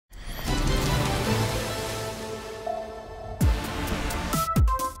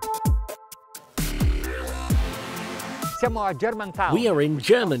We are in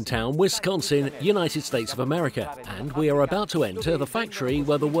Germantown, Wisconsin, United States of America, and we are about to enter the factory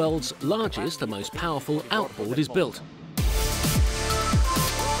where the world's largest and most powerful outboard is built.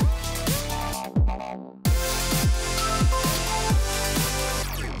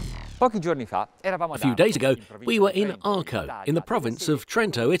 A few days ago, we were in Arco, in the province of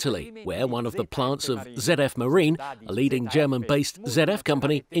Trento, Italy, where one of the plants of ZF Marine, a leading German-based ZF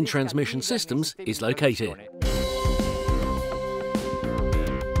company in transmission systems, is located.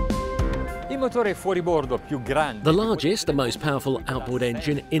 The largest and most powerful outboard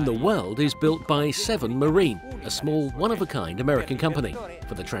engine in the world is built by 7 Marine, a small, one-of-a-kind American company.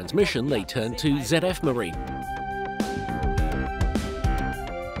 For the transmission, they turned to ZF Marine.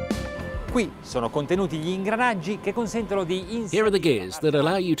 Here are the gears that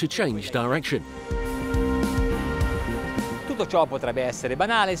allow you to change direction. All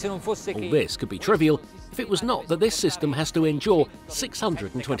this could be trivial if it was not that this system has to endure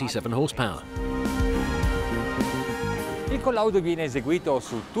 627 horsepower.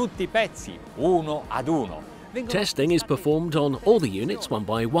 Testing is performed on all the units one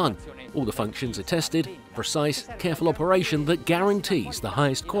by one. All the functions are tested, precise, careful operation that guarantees the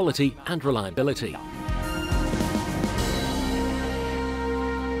highest quality and reliability.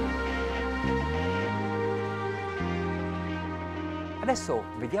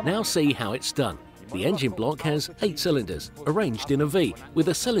 Now see how it's done. The engine block has 8 cylinders, arranged in a V, with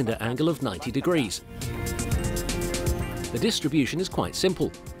a cylinder angle of 90 degrees. The distribution is quite simple.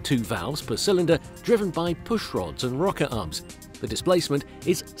 2 valves per cylinder, driven by push rods and rocker arms. The displacement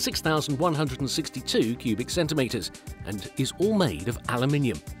is 6,162 cubic centimeters and is all made of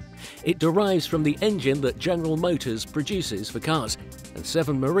aluminium. It derives from the engine that General Motors produces for cars, and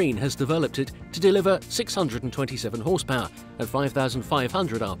 7 Marine has developed it to deliver 627 horsepower at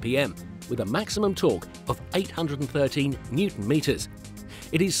 5,500 RPM, with a maximum torque of 813 Newton meters.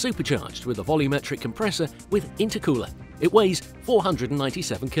 It is supercharged with a volumetric compressor with intercooler. It weighs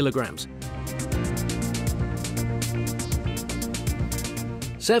 497 kilograms.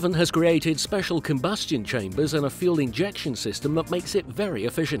 7 has created special combustion chambers and a fuel injection system that makes it very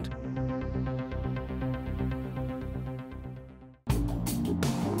efficient.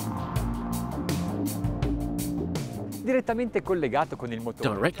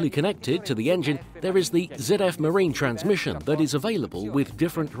 Directly connected to the engine, there is the ZF Marine transmission that is available with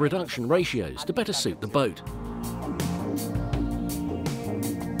different reduction ratios to better suit the boat.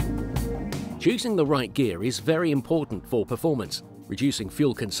 Choosing the right gear is very important for performance, reducing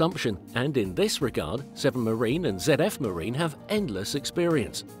fuel consumption, and in this regard, 7 Marine and ZF Marine have endless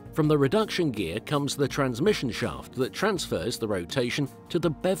experience. From the reduction gear comes the transmission shaft that transfers the rotation to the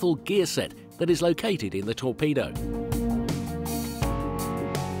bevel gear set that is located in the torpedo.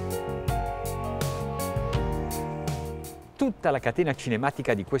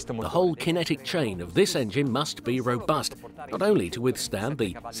 The whole kinetic chain of this engine must be robust, not only to withstand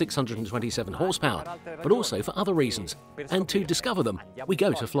the 627 horsepower, but also for other reasons. And to discover them, we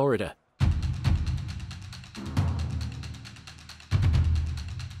go to Florida.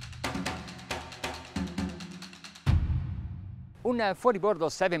 Un fuoribordo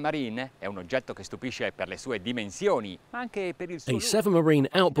 7 Marine è un oggetto che stupisce per le sue dimensioni, ma anche per il suo. A 7 Marine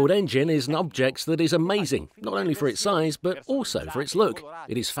outboard engine is an object that is amazing, not only for its size, but also for its look.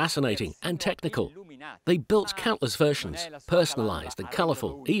 It is fascinating and technical. They built countless versions, personalized and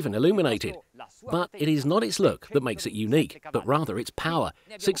colorful, even illuminated. But it is not its look that makes it unique, but rather its power,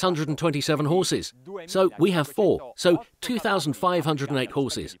 627 horses. So we have 4, so 2,508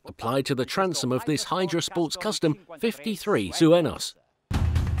 horses, applied to the transom of this Hydrasports Custom 53 Sueños.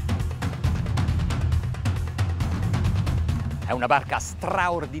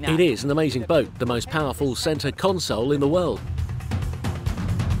 It is an amazing boat, the most powerful center console in the world.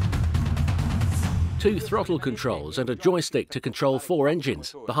 2 throttle controls and a joystick to control 4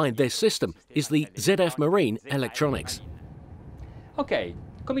 engines. Behind this system is the ZF Marine electronics. Okay,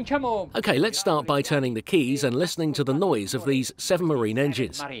 let's start by turning the keys and listening to the noise of these 7 Marine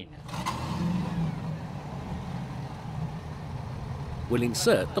engines. We'll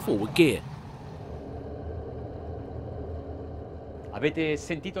insert the forward gear. Have you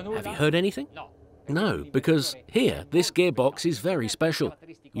heard anything? No, because here, this gearbox is very special.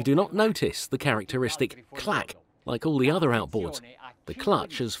 You do not notice the characteristic clack, like all the other outboards. The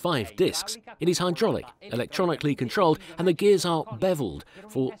clutch has 5 discs. It is hydraulic, electronically controlled, and the gears are beveled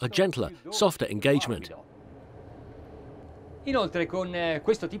for a gentler, softer engagement. In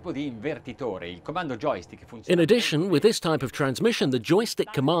addition, with this type of transmission, the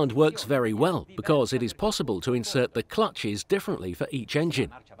joystick command works very well because it is possible to insert the clutches differently for each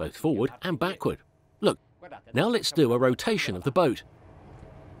engine, both forward and backward. Look, Now let's do a rotation of the boat.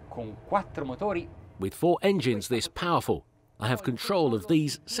 Con 4 motori. With 4 engines this powerful, I have control of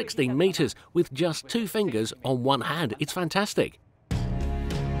these 16 meters with just 2 fingers on one hand. It's fantastic.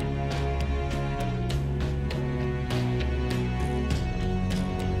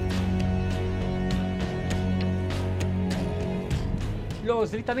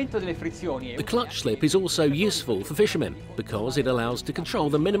 The clutch slip is also useful for fishermen because it allows to control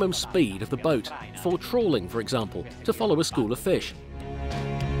the minimum speed of the boat, for trawling for example, to follow a school of fish.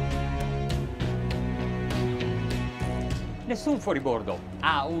 Nessun fuoribordo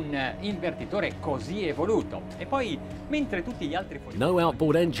ha un invertitore così evoluto. E poi, mentre tutti gli altri No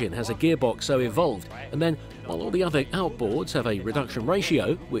outboard engine has a gearbox so evolved, and then while all the other outboards have a reduction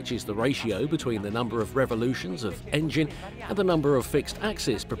ratio, which is the ratio between the number of revolutions of engine and the number of fixed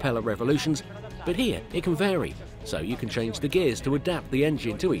axis propeller revolutions, but here it can vary, so you can change the gears to adapt the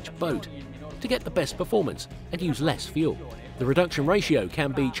engine to each boat to get the best performance and use less fuel. The reduction ratio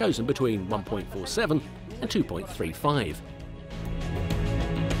can be chosen between 1.47 and 2.35.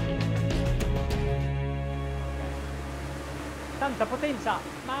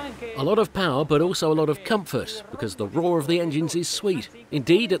 A lot of power, but also a lot of comfort, because the roar of the engines is sweet.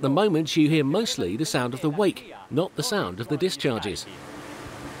 Indeed, at the moment you hear mostly the sound of the wake, not the sound of the discharges.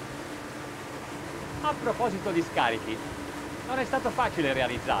 A proposito di scarichi, non è stato facile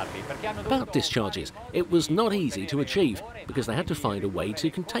realizzarli perché hanno dovuto... About discharges, it was not easy to achieve, because they had to find a way to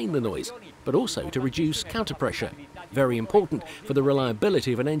contain the noise, but also to reduce counterpressure, very important for the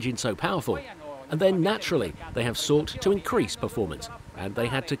reliability of an engine so powerful. And then, naturally, they have sought to increase performance, and they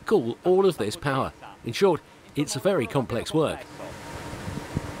had to cool all of this power. In short, it's very complex work.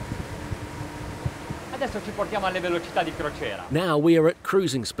 Adesso ci portiamo alle velocità di crociera. Now we are at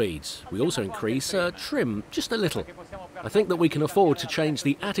cruising speeds. We also increase trim just a little. I think that we can afford to change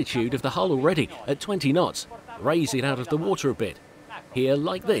the attitude of the hull already at 20 knots, raise it out of the water a bit. Here,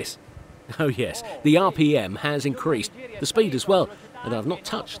 like this. Oh yes, the RPM has increased, the speed as well, and I've not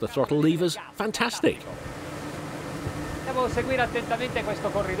touched the throttle levers. Fantastic! I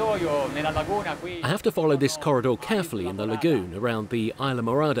have to follow this corridor carefully in the lagoon around the Isla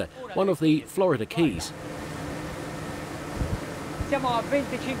Morada, one of the Florida Keys.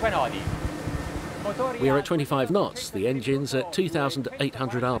 We are at 25 knots, the engine's at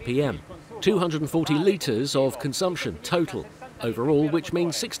 2,800 RPM, 240 litres of consumption total overall, which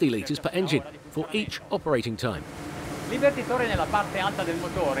means 60 litres per engine for each operating time. L'invertitore nella parte alta del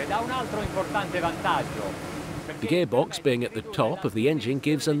motore dà un altro importante vantaggio. The gearbox being at the top of the engine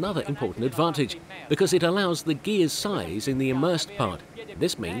gives another important advantage because it allows the gear's size in the immersed part.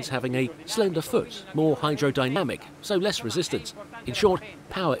 This means having a slender foot, more hydrodynamic, so less resistance. In short,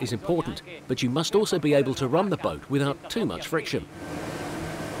 power is important, but you must also be able to run the boat without too much friction.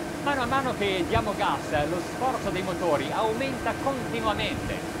 Mano a mano che diamo gas, lo sforzo dei motori aumenta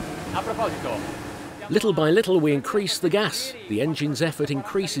continuamente. A proposito, little by little we increase the gas. The engine's effort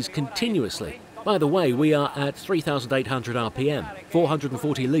increases continuously. By the way, we are at 3,800 RPM,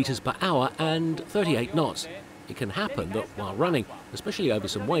 440 litres per hour and 38 knots. It can happen that while running, especially over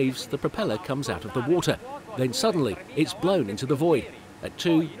some waves, the propeller comes out of the water. Then suddenly it's blown into the void at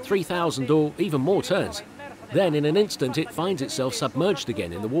 2,000, 3,000 or even more turns. Then in an instant it finds itself submerged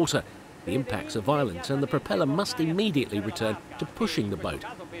again in the water. The impacts are violent and the propeller must immediately return to pushing the boat,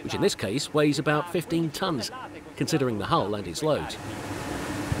 which in this case weighs about 15 tons, considering the hull and its loads.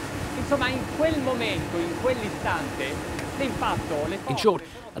 In short,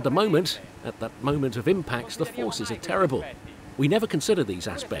 at that moment of impacts, the forces are terrible. We never consider these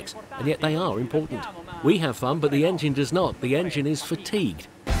aspects, and yet they are important. We have fun, but the engine does not. The engine is fatigued.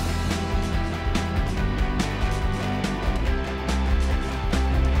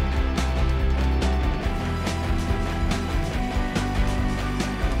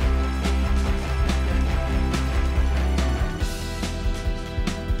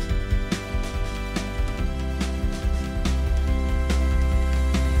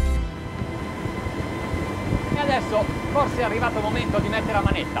 Adesso forse è arrivato il momento di mettere la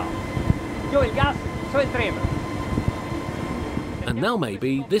manetta. Giù il gas, su il trim. And now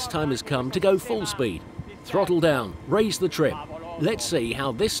maybe this time has come to go full speed. Throttle down, raise the trim. Let's see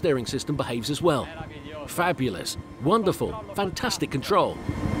how this steering system behaves as well. Fabulous, wonderful, fantastic control.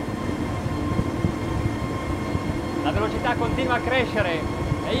 La velocità continua a crescere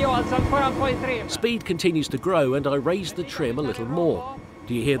e io alzo ancora un po' il trim. Speed continues to grow and I raise the trim a little more.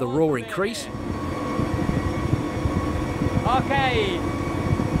 Do you hear the roar increase? Ok,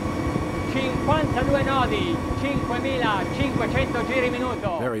 52 nodi, 5.500 giri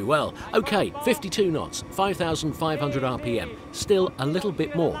minuto. Very well. Okay, 52 knots, 5,500 RPM. Still a little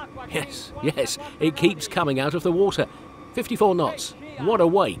bit more. Yes, yes, it keeps coming out of the water. 54 knots. What a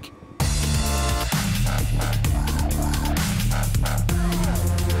wake.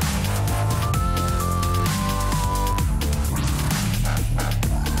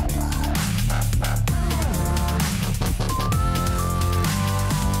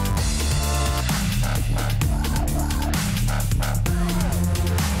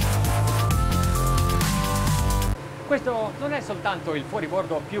 Questo non è soltanto il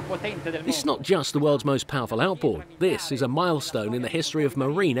fuoribordo più potente del This is mondo. not just the world's most powerful outboard. This is a milestone in the history of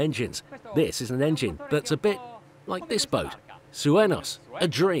marine engines. This is an engine that's a bit like this boat. Sueños, a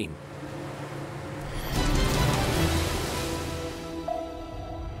dream.